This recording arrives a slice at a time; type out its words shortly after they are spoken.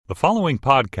The following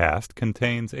podcast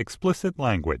contains explicit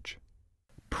language.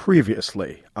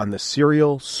 Previously on the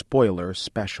Serial Spoiler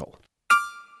Special.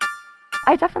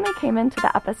 I definitely came into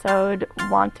the episode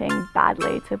wanting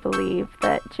badly to believe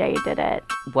that Jay did it.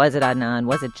 Was it Adnan?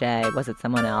 Was it Jay? Was it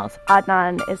someone else?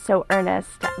 Adnan is so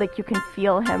earnest, like you can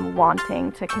feel him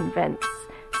wanting to convince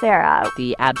Sarah.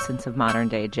 The absence of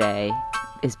modern-day Jay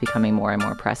is becoming more and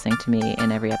more pressing to me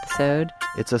in every episode.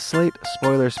 It's a Slate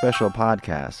Spoiler Special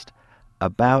podcast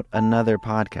about another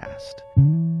podcast.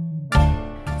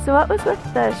 So what was with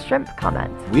the shrimp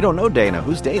comment? We don't know Dana.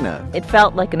 Who's Dana? It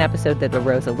felt like an episode that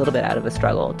arose a little bit out of a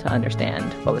struggle to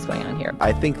understand what was going on here.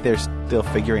 I think they're still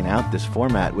figuring out this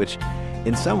format, which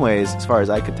in some ways, as far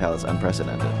as I could tell, is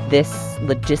unprecedented. This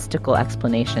logistical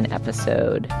explanation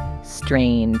episode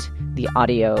strained the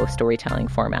audio storytelling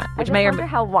format, I just wonder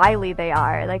how wily they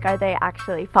are. Like, are they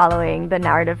actually following the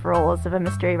narrative rules of a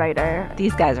mystery writer?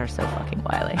 These guys are so fucking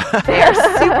wily. They're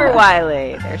super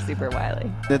wily. They're super wily.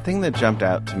 The thing that jumped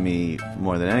out to me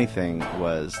more than anything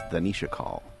was the Nisha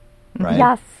call, right?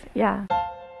 Yes, yeah.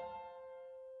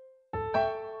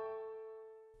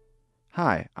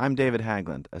 Hi, I'm David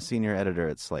Haglund, a senior editor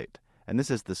at Slate, and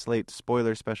this is the Slate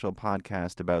Spoiler Special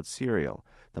podcast about Serial,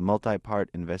 the multi-part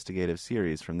investigative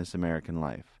series from This American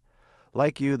Life.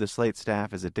 Like you, the Slate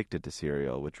staff is addicted to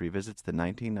Serial, which revisits the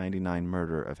 1999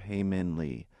 murder of Hae Min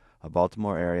Lee, a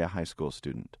Baltimore-area high school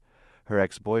student. Her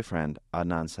ex-boyfriend,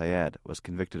 Adnan Syed, was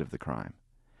convicted of the crime.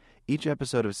 Each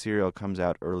episode of Serial comes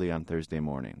out early on Thursday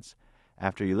mornings.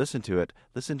 After you listen to it,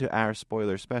 listen to our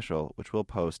spoiler special, which we'll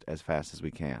post as fast as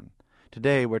we can.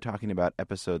 Today, we're talking about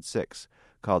Episode 6,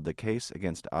 called The Case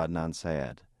Against Adnan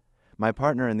Syed. My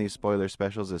partner in these spoiler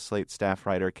specials is Slate staff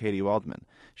writer Katie Waldman.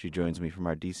 She joins me from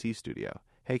our D.C. studio.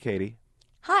 Hey, Katie.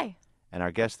 Hi. And our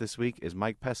guest this week is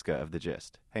Mike Pesca of The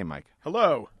Gist. Hey, Mike.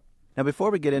 Hello. Now, before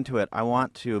we get into it, I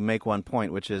want to make one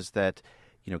point, which is that,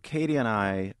 Katie and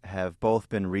I have both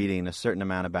been reading a certain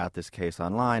amount about this case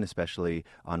online, especially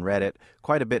on Reddit.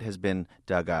 Quite a bit has been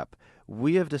dug up.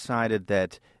 We have decided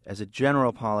that, as a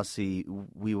general policy,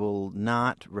 we will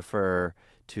not refer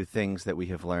to things that we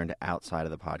have learned outside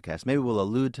of the podcast. Maybe we'll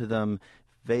allude to them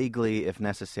vaguely if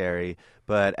necessary,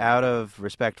 but out of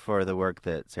respect for the work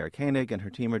that Sarah Koenig and her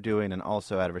team are doing, and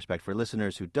also out of respect for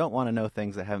listeners who don't want to know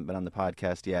things that haven't been on the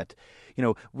podcast yet,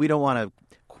 we don't want to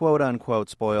quote-unquote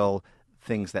spoil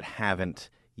things that haven't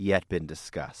yet been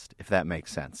discussed, if that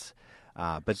makes sense.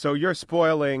 But So you're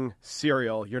spoiling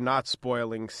Serial. You're not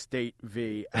spoiling State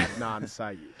v. Adnan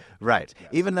Syed. Right. Yes.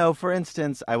 Even though, for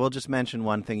instance, I will just mention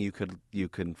one thing you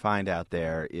can find out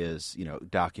there is,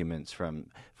 documents from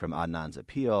Adnan's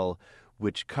appeal,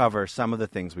 which cover some of the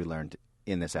things we learned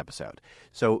in this episode.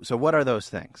 So what are those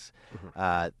things?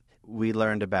 Mm-hmm. We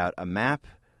learned about a map.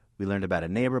 We learned about a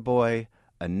neighbor boy,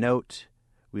 a note.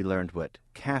 We learned what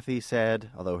Kathy said,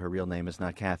 although her real name is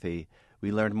not Kathy.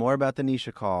 We learned more about the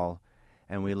Nisha call.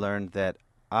 And we learned that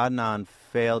Adnan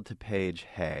failed to page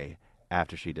Hae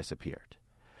after she disappeared.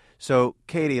 So,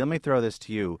 Katie, let me throw this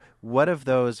to you. What of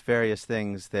those various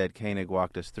things that Koenig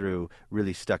walked us through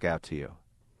really stuck out to you?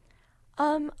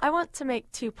 I want to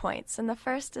make 2 points. And the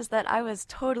first is that I was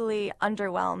totally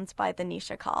underwhelmed by the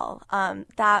Nisha call.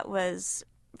 That was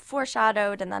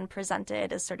foreshadowed and then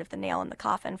presented as sort of the nail in the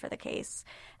coffin for the case.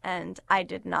 And I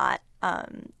did not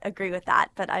agree with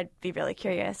that, but I'd be really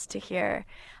curious to hear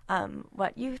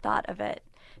what you thought of it,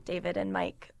 David and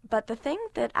Mike. But the thing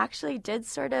that actually did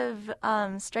sort of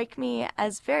strike me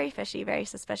as very fishy, very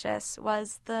suspicious,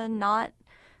 was the not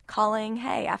calling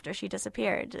Hae after she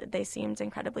disappeared. They seemed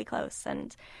incredibly close,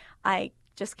 and I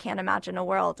just can't imagine a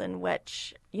world in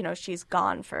which, she's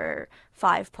gone for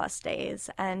 5+ days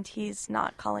and he's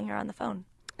not calling her on the phone.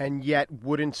 And yet,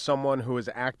 wouldn't someone who is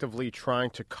actively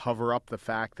trying to cover up the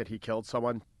fact that he killed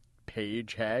someone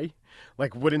page Hae?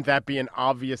 Like, wouldn't that be an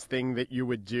obvious thing that you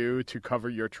would do to cover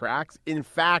your tracks? In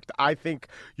fact, I think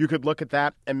you could look at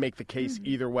that and make the case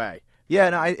either way. Yeah,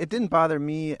 no, it didn't bother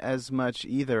me as much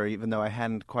either, even though I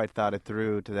hadn't quite thought it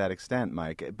through to that extent,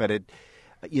 Mike. But it,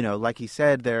 like he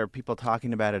said, there are people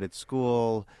talking about it at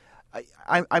school.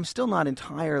 I'm still not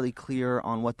entirely clear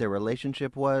on what their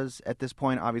relationship was at this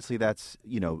point. Obviously, that's,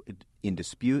 in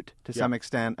dispute to some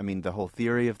extent. I mean, the whole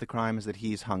theory of the crime is that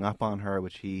he's hung up on her,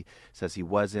 which he says he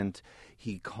wasn't.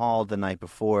 He called the night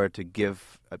before to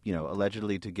give,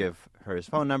 allegedly to give her his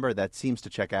phone number. That seems to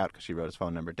check out because she wrote his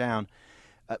phone number down.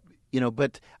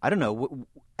 But I don't know,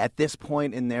 at this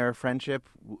point in their friendship,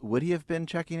 would he have been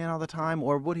checking in all the time,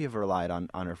 or would he have relied on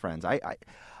her friends? I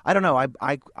don't know.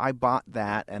 I bought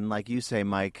that, and like you say,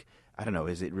 Mike, I don't know,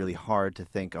 is it really hard to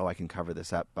think, I can cover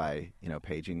this up by,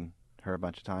 paging her a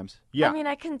bunch of times? Yeah. I mean,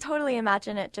 I can totally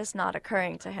imagine it just not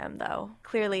occurring to him, though.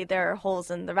 Clearly, there are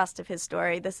holes in the rest of his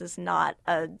story. This is not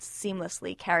a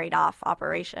seamlessly carried off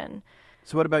operation.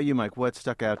 So what about you, Mike? What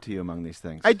stuck out to you among these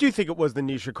things? I do think it was the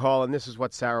Nisha call, and this is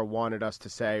what Sarah wanted us to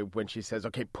say when she says,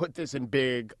 okay, put this in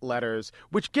big letters,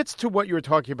 which gets to what you were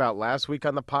talking about last week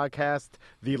on the podcast,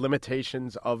 the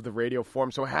limitations of the radio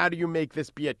form. So how do you make this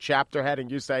be a chapter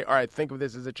heading? You say, all right, think of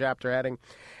this as a chapter heading.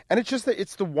 And it's just that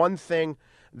it's the one thing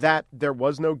that there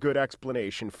was no good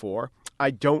explanation for. I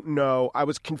don't know.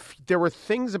 There were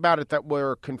things about it that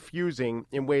were confusing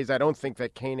in ways I don't think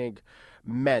that Koenig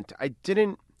meant.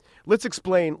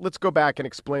 Let's go back and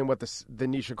explain what the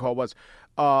Nisha call was.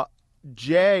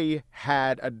 Jay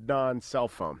had a non-cell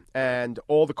phone, and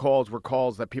all the calls were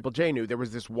calls that people Jay knew. There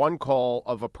was this one call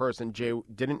of a person Jay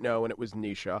didn't know, and it was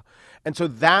Nisha. And so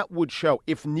that would show,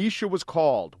 if Nisha was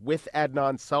called with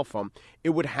Adnan's cell phone,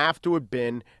 it would have to have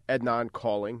been Adnan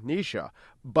calling Nisha.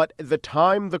 But the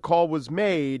time the call was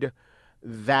made,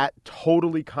 that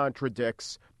totally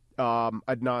contradicts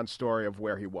Adnan's story of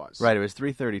where he was. Right, it was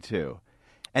 3:32.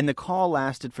 And the call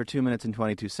lasted for 2 minutes and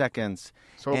 22 seconds.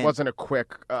 So it wasn't a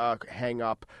quick hang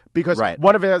up. Because Right.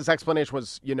 one of his explanations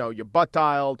was, you butt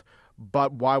dialed,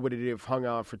 but why would it have hung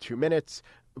on for 2 minutes?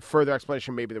 Further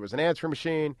explanation, maybe there was an answering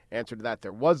machine. Answer to that,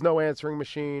 there was no answering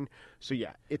machine. So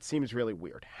yeah, it seems really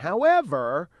weird.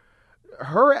 However,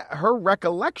 her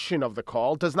recollection of the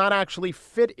call does not actually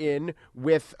fit in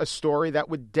with a story that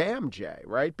would damn Jay,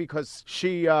 right? Because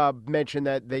she mentioned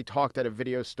that they talked at a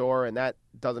video store, and that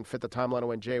doesn't fit the timeline of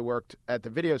when Jay worked at the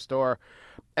video store.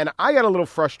 And I got a little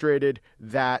frustrated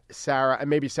that Sarah, and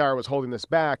maybe Sarah was holding this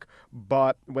back,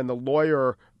 but when the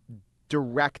lawyer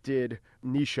directed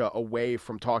Nisha away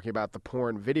from talking about the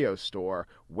porn video store,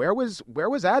 where was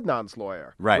Adnan's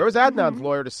lawyer? Right. Where was Adnan's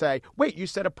lawyer to say, wait, you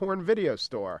said a porn video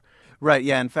store? Right,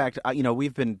 yeah. In fact,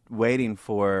 we've been waiting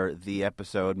for the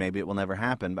episode, maybe it will never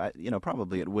happen, but,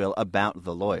 probably it will, about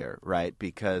the lawyer, right?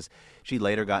 Because she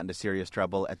later got into serious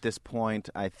trouble. At this point,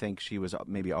 I think she was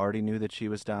maybe already knew that she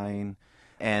was dying.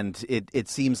 And it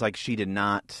seems like she did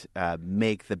not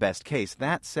make the best case.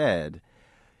 That said,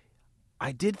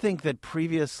 I did think that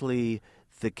previously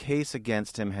the case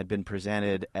against him had been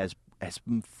presented as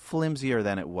flimsier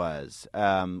than it was,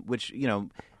 which,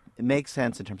 it makes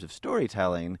sense in terms of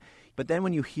storytelling. But then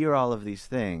when you hear all of these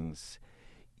things,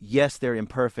 yes, they're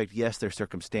imperfect, yes, they're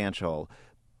circumstantial,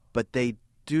 but they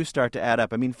do start to add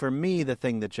up. I mean, for me, the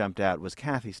thing that jumped out was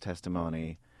Kathy's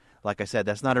testimony. Like I said,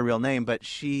 that's not a real name, but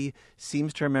she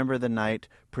seems to remember the night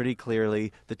pretty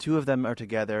clearly. The two of them are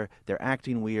together. They're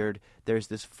acting weird. There's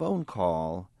this phone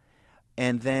call,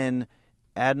 and then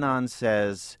Adnan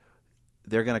says,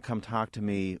 they're going to come talk to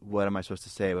me. What am I supposed to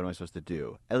say? What am I supposed to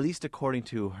do? At least according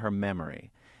to her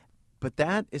memory. But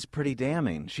that is pretty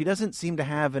damning. She doesn't seem to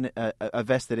have a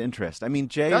vested interest. I mean,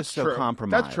 Jay is so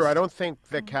compromised. That's true. I don't think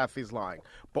that Kathy's lying.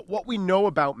 But what we know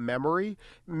about memory,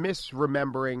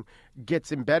 misremembering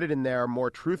gets embedded in there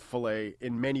more truthfully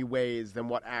in many ways than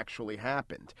what actually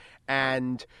happened.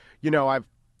 And, I've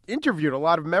interviewed a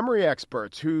lot of memory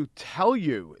experts who tell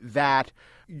you that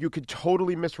you could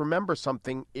totally misremember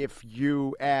something if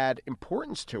you add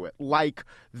importance to it. Like,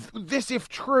 this, if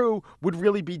true, would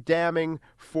really be damning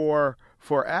for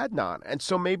Adnan. And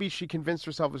so maybe she convinced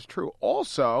herself it's true.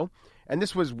 Also, and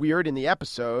this was weird in the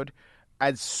episode,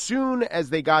 as soon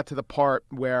as they got to the part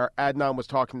where Adnan was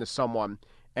talking to someone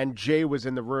and Jay was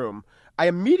in the room, I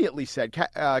immediately said,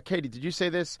 Katie, did you say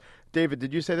this? David,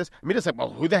 did you say this? I mean, it's like, well,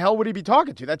 who the hell would he be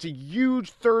talking to? That's a huge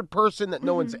third person that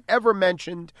no one's ever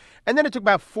mentioned. And then it took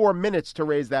about 4 minutes to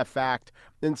raise that fact.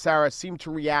 Then Sarah seemed to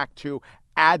react to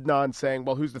Adnan saying,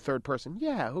 well, who's the third person?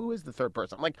 Yeah, who is the third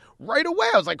person? I'm like, right away,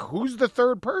 I was like, who's the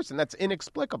third person? That's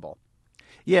inexplicable.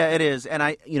 Yeah, it is.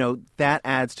 And that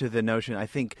adds to the notion. I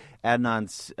think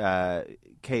Adnan's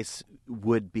case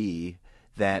would be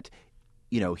that,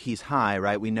 he's high,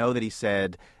 right? We know that he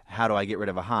said, how do I get rid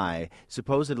of a high?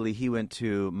 Supposedly he went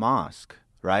to mosque,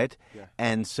 right? Yeah.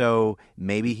 And so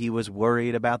maybe he was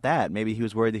worried about that. Maybe he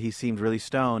was worried that he seemed really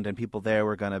stoned and people there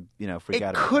were going to, freak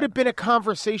out about it. It could have been a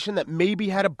conversation that maybe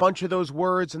had a bunch of those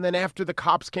words, and then after the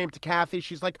cops came to Kathy,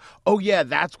 she's like, oh yeah,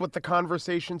 that's what the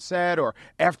conversation said, or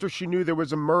after she knew there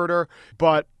was a murder.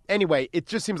 But anyway, it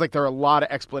just seems like there are a lot of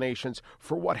explanations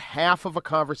for what half of a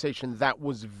conversation that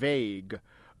was vague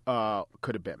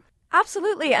could have been.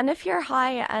 Absolutely. And if you're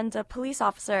high and a police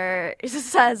officer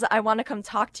says, I want to come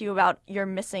talk to you about your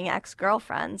missing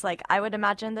ex-girlfriends, like, I would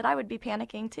imagine that I would be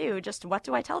panicking too. Just what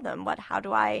do I tell them? How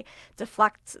do I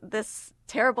deflect this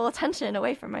terrible attention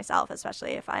away from myself,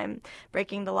 especially if I'm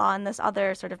breaking the law in this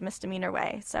other sort of misdemeanor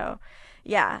way? So,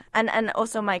 yeah. And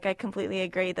also, Mike, I completely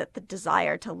agree that the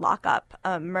desire to lock up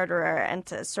a murderer and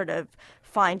to sort of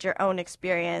find your own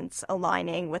experience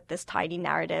aligning with this tidy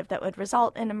narrative that would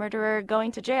result in a murderer going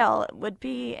to jail would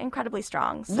be incredibly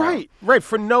strong. So. Right.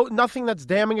 For nothing that's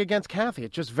damning against Kathy.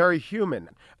 It's just very human.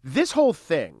 This whole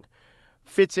thing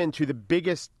fits into the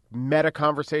biggest meta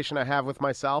conversation I have with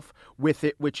myself with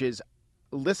it, which is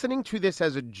listening to this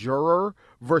as a juror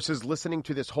versus listening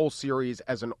to this whole series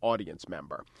as an audience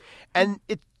member. And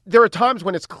there are times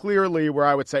when it's clearly where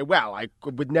I would say, well, I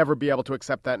would never be able to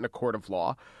accept that in a court of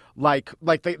law. Like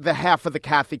the half of the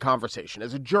Kathy conversation.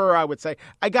 As a juror, I would say,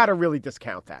 I got to really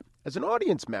discount that. As an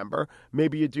audience member,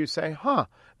 maybe you do say,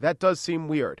 that does seem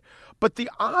weird. But the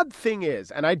odd thing is,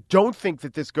 and I don't think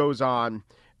that this goes on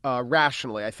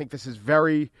rationally. I think this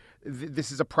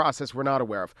is a process we're not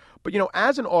aware of. But,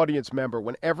 as an audience member,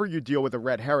 whenever you deal with a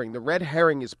red herring, the red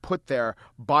herring is put there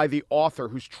by the author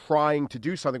who's trying to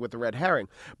do something with the red herring.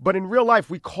 But in real life,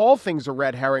 we call things a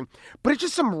red herring, but it's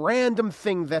just some random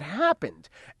thing that happened.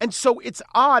 And so it's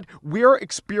odd. We're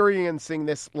experiencing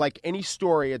this like any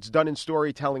story. It's done in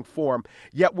storytelling form,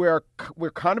 yet we're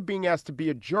kind of being asked to be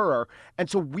a juror. And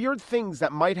so weird things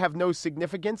that might have no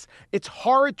significance, it's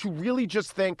hard to really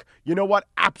just think, you know what,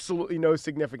 absolutely no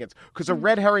significance. Because a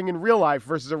red herring in real life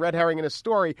versus a red herring in a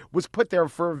story was put there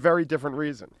for a very different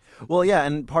reason. Well, yeah,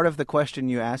 and part of the question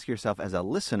you ask yourself as a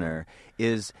listener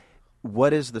is,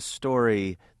 what is the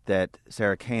story that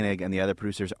Sarah Koenig and the other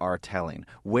producers are telling?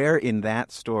 Where in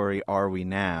that story are we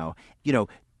now?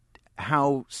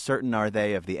 How certain are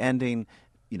they of the ending?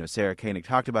 Sarah Koenig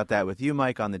talked about that with you,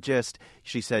 Mike, on The Gist.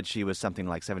 She said she was something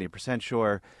like 70%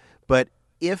 sure. But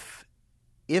if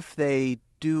they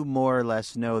do more or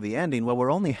less know the ending, well,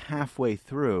 we're only halfway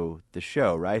through the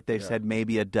show, right? They've said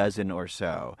maybe a dozen or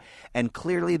so. And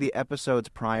clearly the episodes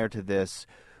prior to this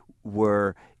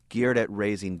were geared at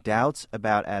raising doubts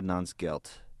about Adnan's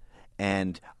guilt.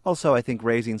 And also, I think,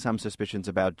 raising some suspicions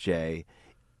about Jay.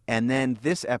 And then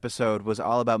this episode was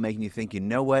all about making you think, you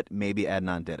know what, maybe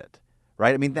Adnan did it.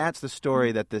 Right? I mean, that's the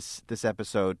story that this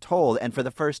episode told. And for the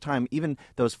first time, even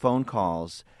those phone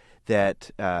calls that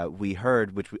we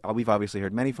heard, which we've obviously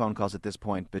heard many phone calls at this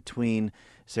point between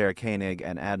Sarah Koenig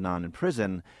and Adnan in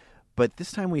prison, but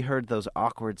this time we heard those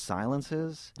awkward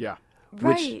silences,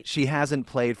 which she hasn't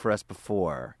played for us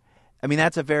before. I mean,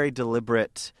 that's a very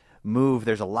deliberate move.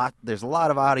 There's a lot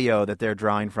of audio that they're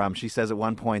drawing from. She says at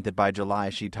one point that by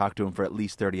July she talked to him for at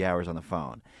least 30 hours on the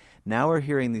phone. Now we're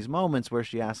hearing these moments where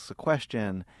she asks a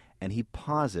question and he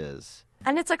pauses.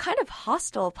 And it's a kind of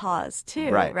hostile pause too,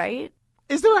 right?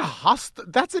 Is there a hostile?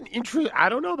 That's an interesting. I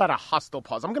don't know about a hostile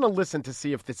pause. I'm going to listen to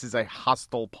see if this is a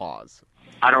hostile pause.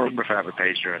 I don't remember if I ever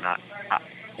paged her or not.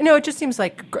 No, it just seems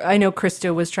like, I know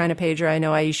Krista was trying to page her. I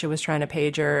know Aisha was trying to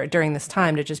page her during this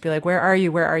time to just be like, where are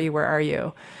you? Where are you? Where are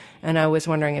you? And I was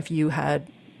wondering if you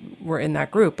were in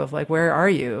that group of like, where are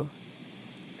you?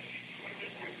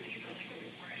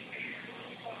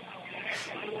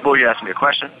 Well, you asked me a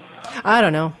question. I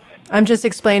don't know. I'm just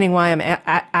explaining why I'm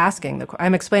asking the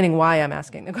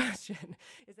question.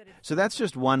 So that's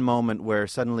just one moment where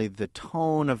suddenly the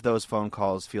tone of those phone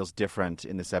calls feels different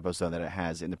in this episode than it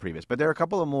has in the previous. But there are a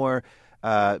couple of more,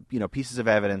 pieces of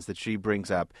evidence that she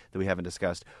brings up that we haven't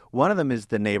discussed. One of them is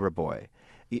the neighbor boy.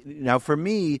 Now, for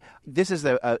me, this is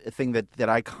a thing that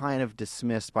I kind of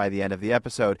dismissed by the end of the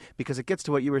episode because it gets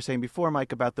to what you were saying before,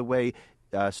 Mike, about the way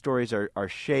stories are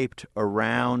shaped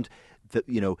around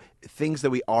things that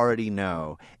we already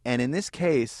know. And in this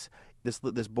case, this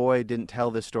boy didn't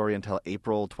tell this story until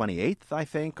April 28th, I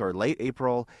think, or late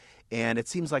April. And it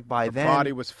seems like by then... The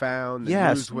body was found, the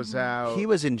news was out. He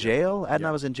was in jail.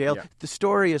 Adnan was in jail. Yeah. The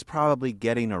story is probably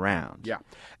getting around. Yeah.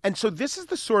 And so this is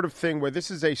the sort of thing where this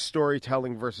is a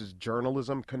storytelling versus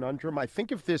journalism conundrum. I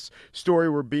think if this story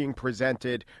were being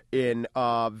presented in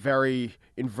very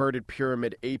inverted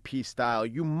pyramid AP style,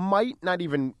 you might not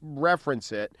even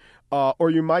reference it,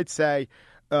 or you might say...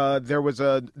 there was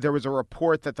a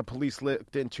report that the police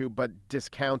looked into but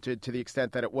discounted to the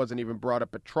extent that it wasn't even brought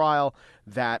up at trial,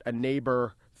 that a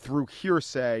neighbor through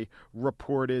hearsay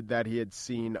reported that he had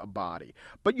seen a body.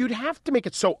 But you'd have to make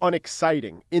it so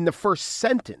unexciting in the first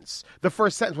sentence. The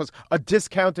first sentence was a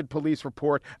discounted police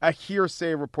report, a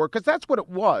hearsay report, because that's what it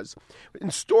was.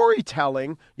 In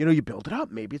storytelling, you build it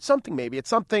up. Maybe it's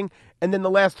something, And then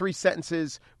the last 3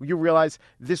 sentences, you realize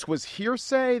this was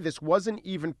hearsay. This wasn't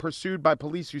even pursued by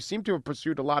police who seem to have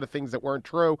pursued a lot of things that weren't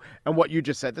true. And what you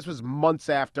just said, this was months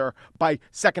after by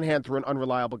secondhand through an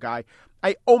unreliable guy.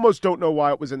 I almost don't know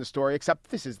why it was in the story, except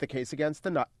this is the case against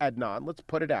Adnan. Let's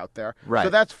put it out there. Right.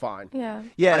 So that's fine. Yeah.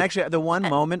 Yeah, and actually, the one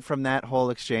moment from that whole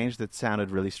exchange that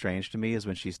sounded really strange to me is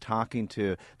when she's talking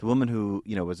to the woman who,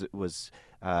 was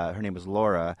her name was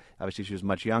Laura. Obviously, she was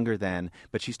much younger then,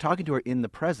 but she's talking to her in the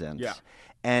present. Yeah.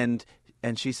 And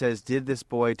she says, "Did this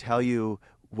boy tell you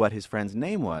what his friend's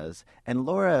name was?" And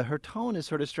Laura, her tone is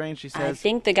sort of strange. She says, I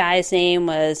think the guy's name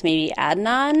was maybe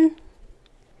Adnan.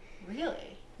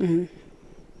 Really? Mm-hmm.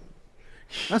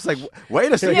 I was like, wait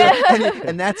a second.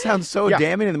 And that sounds so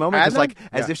damning in the moment. It's like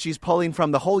as if she's pulling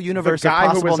from the whole universe the guy of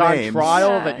possible who was on names.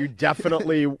 trial that you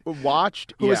definitely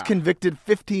watched. Who was convicted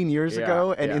 15 years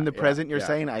ago, and in the present you're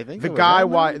saying, I think the it was guy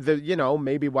Adnan?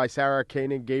 maybe why Sarah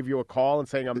Koenig gave you a call and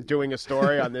saying I'm doing a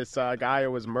story on this guy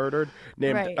who was murdered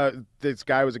named this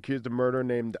guy was accused of murder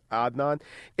named Adnan.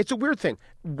 It's a weird thing.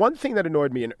 One thing that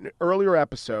annoyed me in an earlier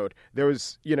episode, there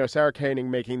was Sarah Koenig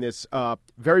making this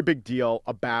very big deal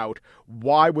about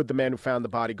why would the man who found the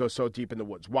body go so deep in the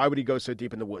woods? Why would he go so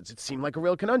deep in the woods? It seemed like a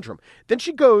real conundrum. Then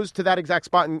she goes to that exact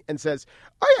spot and says,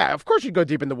 oh yeah, of course you'd go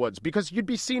deep in the woods because you'd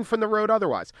be seen from the road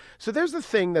otherwise. So there's the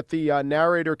thing that the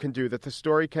narrator can do, that the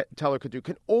storyteller could do,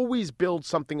 can always build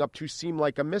something up to seem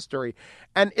like a mystery.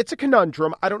 And it's a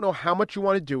conundrum. I don't know how much you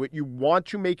want to do it. You want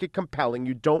to make it compelling.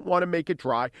 You don't want to make it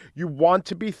dry. You want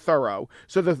to be thorough.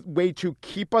 So the way to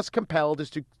keep us compelled is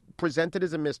to present it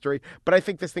as a mystery, but I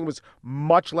think this thing was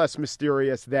much less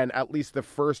mysterious than at least the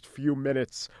first few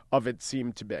minutes of it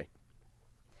seemed to be.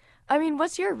 I mean,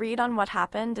 what's your read on what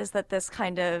happened? Is that this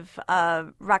kind of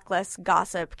reckless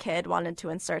gossip kid wanted to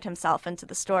insert himself into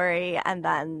the story, and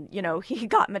then, he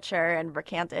got mature and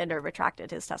recanted or retracted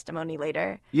his testimony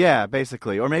later? Yeah,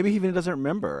 basically. Or maybe he even doesn't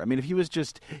remember. I mean, if he was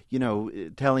just,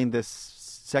 telling this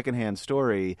secondhand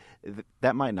story,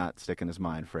 that might not stick in his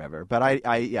mind forever. But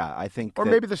I think or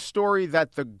maybe the story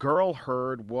that the girl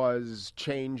heard was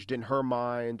changed in her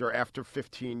mind, or after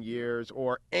 15 years,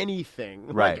 or anything.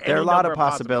 Right. Like there are a lot of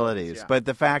possibilities. Yeah. But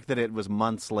the fact that it was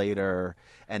months later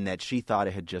and that she thought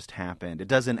it had just happened, it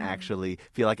doesn't actually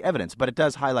feel like evidence. But it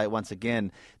does highlight once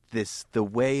again the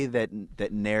way that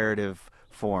narrative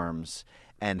forms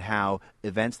and how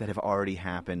events that have already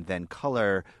happened then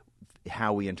color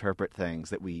how we interpret things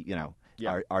that we,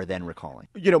 are then recalling.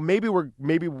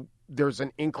 Maybe there's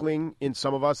an inkling in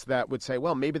some of us that would say,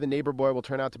 well, maybe the neighbor boy will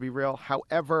turn out to be real.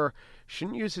 However,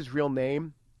 shouldn't use his real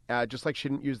name, just like she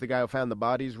didn't use the guy who found the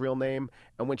body's real name.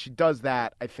 And when she does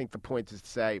that, I think the point is to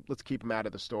say, let's keep him out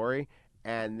of the story.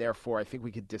 And therefore, I think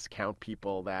we could discount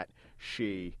people that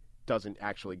she doesn't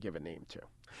actually give a name to.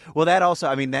 Well, that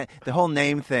also, that the whole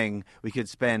name thing we could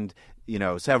spend,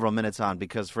 several minutes on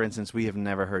because, for instance, we have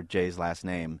never heard Jay's last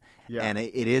name. Yeah. And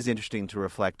it is interesting to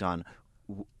reflect on,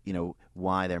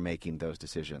 why they're making those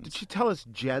decisions. Did she tell us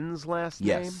Jen's last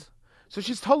name? Yes. So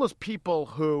she's told us people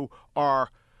who are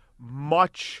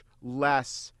much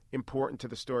less important to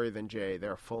the story than Jay,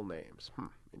 their full names.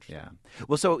 Yeah.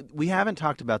 Well, so we haven't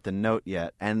talked about the note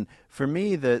yet. And for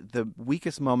me, the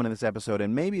weakest moment in this episode,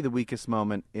 and maybe the weakest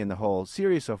moment in the whole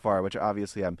series so far, which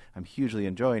obviously I'm hugely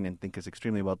enjoying and think is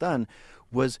extremely well done,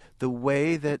 was the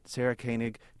way that Sarah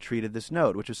Koenig treated this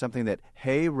note, which was something that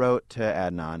Hay wrote to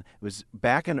Adnan. It was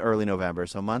back in early November,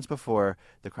 so months before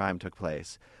the crime took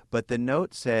place. But the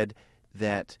note said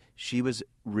that she was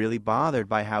really bothered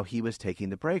by how he was taking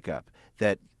the breakup,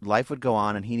 that life would go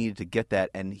on and he needed to get that,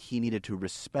 and he needed to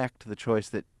respect the choice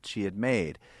that she had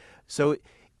made. So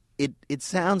it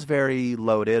sounds very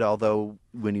loaded, although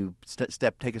when you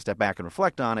take a step back and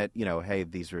reflect on it, hey,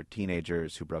 these were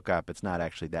teenagers who broke up. It's not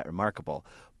actually that remarkable.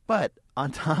 But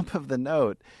on top of the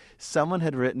note, someone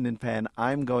had written in pen,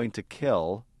 "I'm going to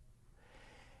kill."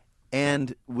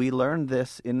 And we learned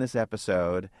this in this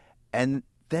episode, and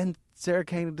then Sarah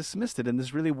Koenig dismissed it in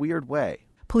this really weird way.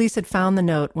 Police had found the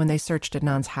note when they searched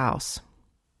Adnan's house.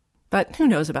 But who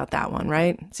knows about that one,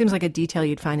 right? Seems like a detail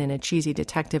you'd find in a cheesy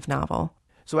detective novel.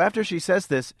 So after she says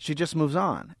this, she just moves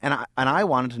on. And I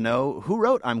wanted to know who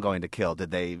wrote "I'm going to kill."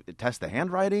 Did they test the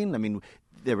handwriting?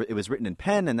 It was written in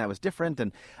pen, and that was different.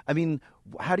 And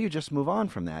how do you just move on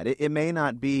from that? It may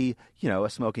not be, a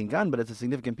smoking gun, but it's a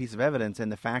significant piece of evidence.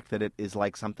 And the fact that it is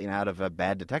like something out of a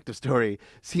bad detective story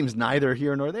seems neither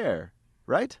here nor there,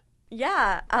 right?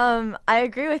 Yeah, I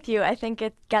agree with you. I think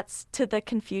it gets to the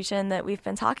confusion that we've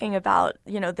been talking about.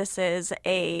 This is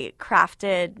a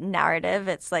crafted narrative.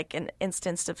 It's like an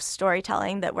instance of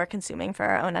storytelling that we're consuming for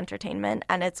our own entertainment.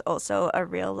 And it's also a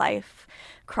real life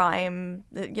crime,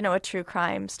 a true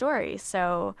crime story.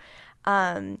 So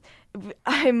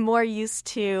I'm more used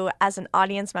to, as an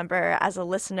audience member, as a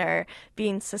listener,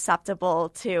 being susceptible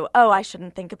to, oh, I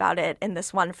shouldn't think about it in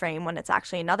this one frame when it's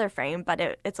actually another frame. But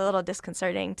it's a little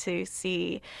disconcerting to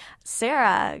see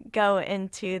Sarah go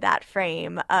into that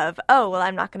frame of, oh, well,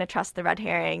 I'm not going to trust the red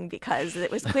herring because it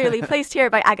was clearly placed here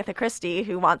by Agatha Christie,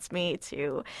 who wants me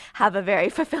to have a very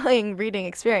fulfilling reading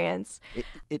experience.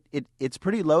 It's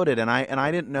pretty loaded, and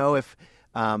I didn't know if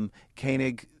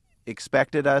Koenig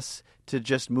expected us to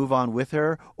just move on with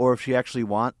her, or if she actually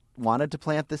wanted to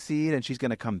plant the seed, and she's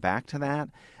going to come back to that.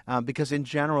 Because in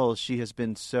general, she has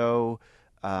been so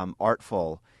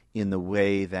artful in the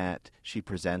way that she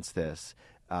presents this.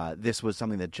 This was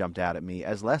something that jumped out at me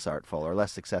as less artful or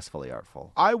less successfully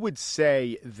artful. I would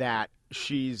say that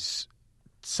she's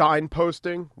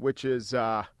signposting, which is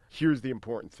here's the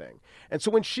important thing. And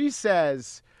so when she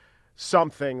says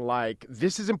something like,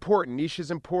 this is important, niche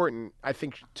is important, I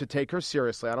think to take her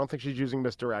seriously. I don't think she's using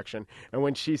misdirection. And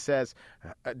when she says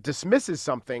dismisses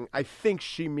something, I think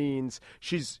she means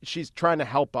she's trying to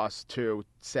help us to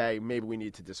say maybe we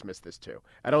need to dismiss this too.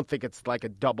 I don't think it's like a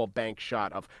double bank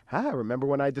shot of, remember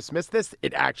when I dismissed this?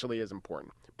 It actually is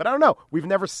important. But I don't know. We've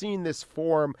never seen this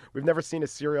form. We've never seen a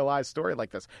serialized story like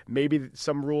this. Maybe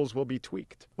some rules will be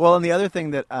tweaked. Well, and the other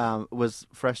thing that was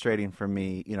frustrating for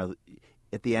me,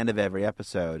 at the end of every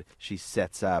episode, she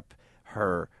sets up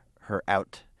her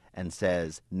out and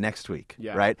says next week,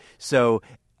 right? So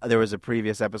there was a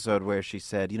previous episode where she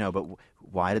said, but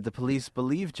why did the police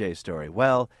believe Jay's story?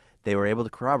 Well, they were able to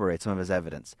corroborate some of his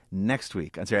evidence. Next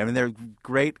week. I mean, they're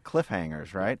great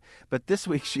cliffhangers, right? But this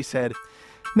week she said,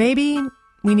 maybe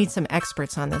we need some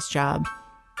experts on this job.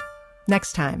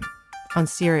 Next time on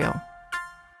Serial.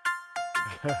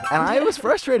 And I was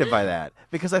frustrated by that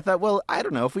because I thought, well, I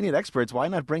don't know, if we need experts, why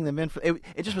not bring them in?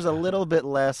 It just was a little bit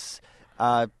less,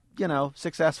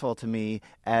 successful to me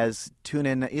as tune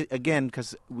in again,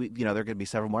 because there are going to be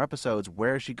several more episodes.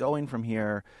 Where is she going from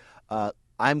here?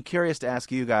 I'm curious to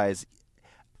ask you guys.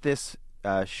 This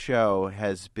show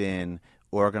has been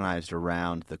organized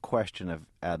around the question of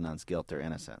Adnan's guilt or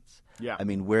innocence. Yeah. I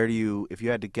mean, if you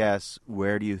had to guess,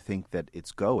 where do you think that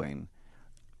it's going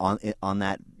on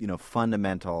that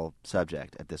fundamental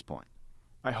subject at this point?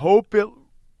 I hope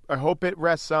it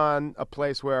rests on a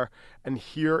place where, and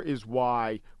here is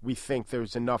why we think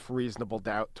there's enough reasonable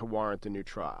doubt to warrant a new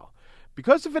trial.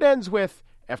 Because if it ends with,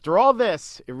 after all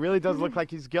this, it really does look like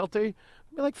he's guilty,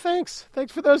 I'll be like, thanks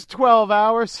for those 12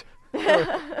 hours.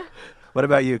 What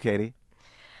about you, Katie?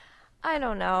 I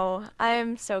don't know.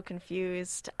 I'm so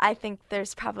confused. I think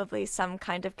there's probably some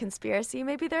kind of conspiracy.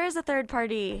 Maybe there is a third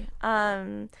party.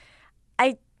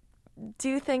 I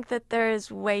do think that there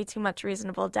is way too much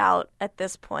reasonable doubt at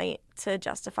this point to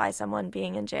justify someone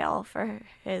being in jail for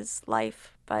his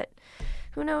life. But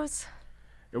who knows?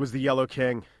 It was the Yellow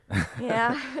King.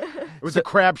 Yeah. It was the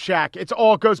Crab Shack. It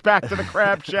all goes back to the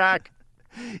Crab Shack.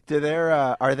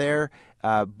 Are there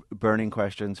burning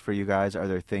questions for you guys? Are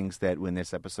there things that when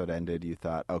this episode ended you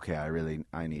thought, okay,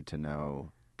 I need to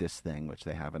know this thing, which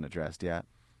they haven't addressed yet?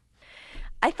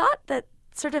 I thought that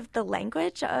sort of the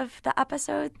language of the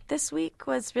episode this week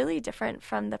was really different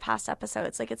from the past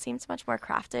episodes. Like, it seems much more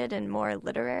crafted and more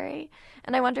literary.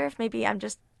 And I wonder if maybe I'm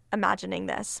just imagining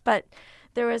this, but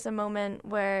there was a moment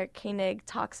where Koenig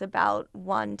talks about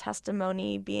one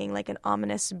testimony being like an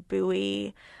ominous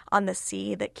buoy on the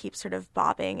sea that keeps sort of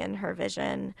bobbing in her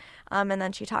vision. And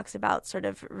then she talks about sort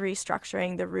of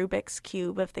restructuring the Rubik's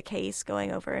Cube of the case,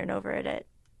 going over and over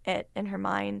it in her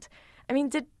mind. I mean,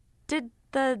 did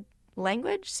the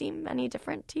language seem any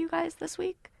different to you guys this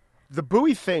week? The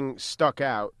buoy thing stuck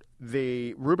out.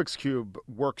 The Rubik's Cube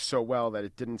worked so well that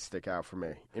it didn't stick out for me.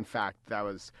 In fact, that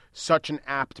was such an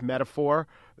apt metaphor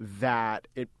that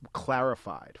it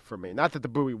clarified for me. Not that the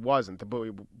buoy wasn't. The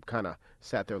buoy kind of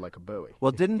sat there like a buoy.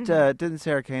 Well, didn't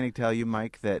Sarah Koenig tell you,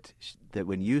 Mike, that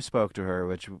when you spoke to her,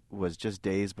 which was just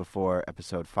days before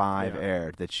episode 5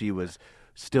 aired, that she was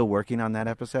still working on that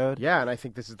episode? Yeah, and I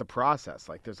think this is the process.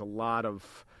 Like, there's a lot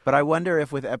of... But I wonder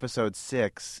if with episode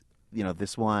 6...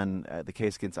 this one, the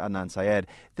case against Adnan Syed,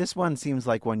 this one seems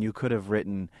like one you could have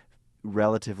written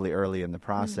relatively early in the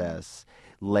process,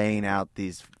 laying out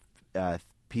these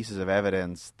pieces of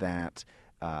evidence that,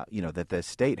 that the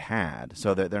state had,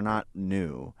 so that they're not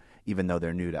new. even though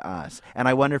they're new to us. And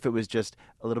I wonder if it was just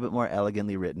a little bit more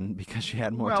elegantly written because she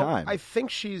had more time. I think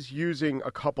she's using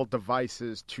a couple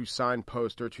devices to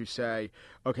signpost or to say,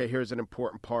 okay, here's an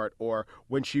important part. Or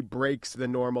when she breaks the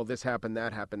normal, this happened,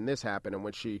 that happened, this happened. And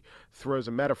when she throws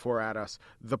a metaphor at us,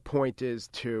 the point is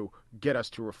to get us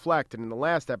to reflect. And in the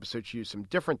last episode, she used some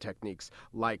different techniques,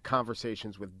 like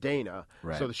conversations with Dana.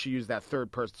 Right. So that she used that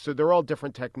third person. So they're all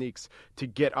different techniques to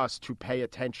get us to pay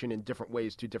attention in different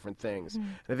ways to different things.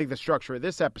 And I think the structure of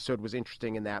this episode was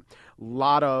interesting in that a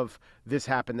lot of this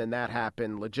happened and that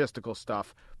happened, logistical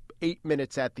stuff. 8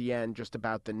 minutes at the end just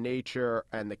about the nature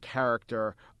and the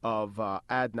character of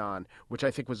Adnan, which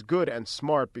I think was good and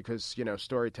smart because, you know,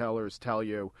 storytellers tell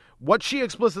you what she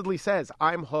explicitly says.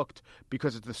 I'm hooked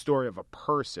because it's the story of a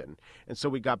person. And so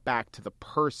we got back to the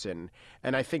person.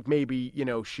 And I think maybe, you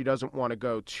know, she doesn't want to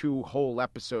go 2 whole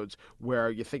episodes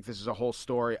where you think this is a whole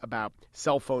story about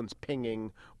cell phones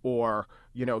pinging or,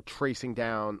 you know, tracing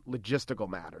down logistical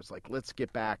matters. Like, let's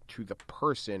get back to the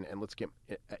person and let's get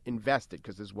invested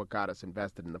because this is what got us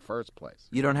invested in the first place.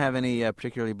 You don't have any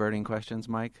particularly burning questions,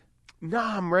 Mike? No,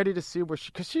 I'm ready to see where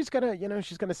because she's going to, you know,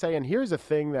 she's going to say, and here's a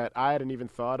thing that I hadn't even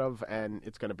thought of, and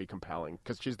it's going to be compelling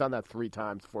because she's done that 4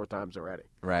 times already.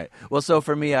 Right. Well, so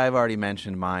for me, I've already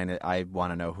mentioned mine. I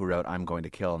want to know who wrote I'm Going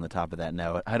to Kill on the top of that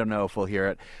note. I don't know if we'll hear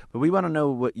it, but we want to know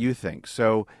what you think.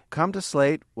 So come to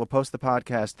Slate. We'll post the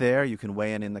podcast there. You can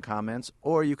weigh in the comments,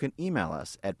 or you can email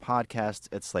us at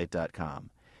podcasts@slate.com.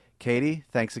 Katie,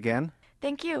 thanks again.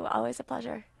 Thank you. Always a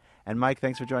pleasure. And Mike,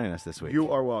 thanks for joining us this week.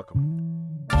 You are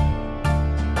welcome.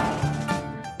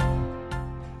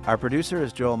 Our producer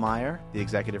is Joel Meyer. The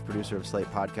executive producer of Slate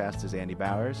Podcast is Andy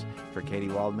Bowers. For Katie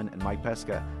Waldman and Mike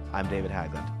Pesca, I'm David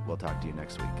Haglund. We'll talk to you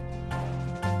next week.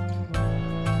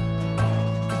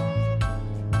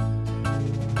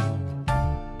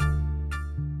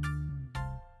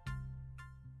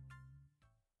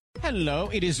 Hello,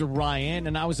 it is Ryan,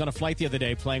 and I was on a flight the other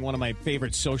day playing one of my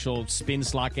favorite social spin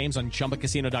slot games on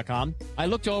ChumbaCasino.com. I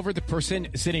looked over at the person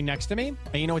sitting next to me,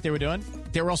 and you know what they were doing?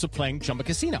 They were also playing Chumba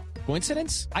Casino.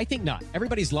 Coincidence? I think not.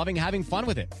 Everybody's loving having fun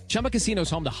with it. Chumba Casino is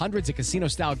home to hundreds of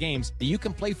casino-style games that you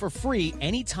can play for free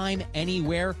anytime,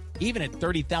 anywhere, even at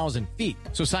 30,000 feet.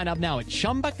 So sign up now at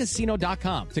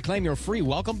ChumbaCasino.com to claim your free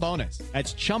welcome bonus.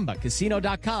 That's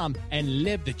ChumbaCasino.com and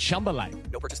live the Chumba life.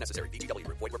 No purchase necessary. VGW.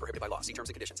 Void where prohibited by law. See terms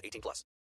and conditions. 18+.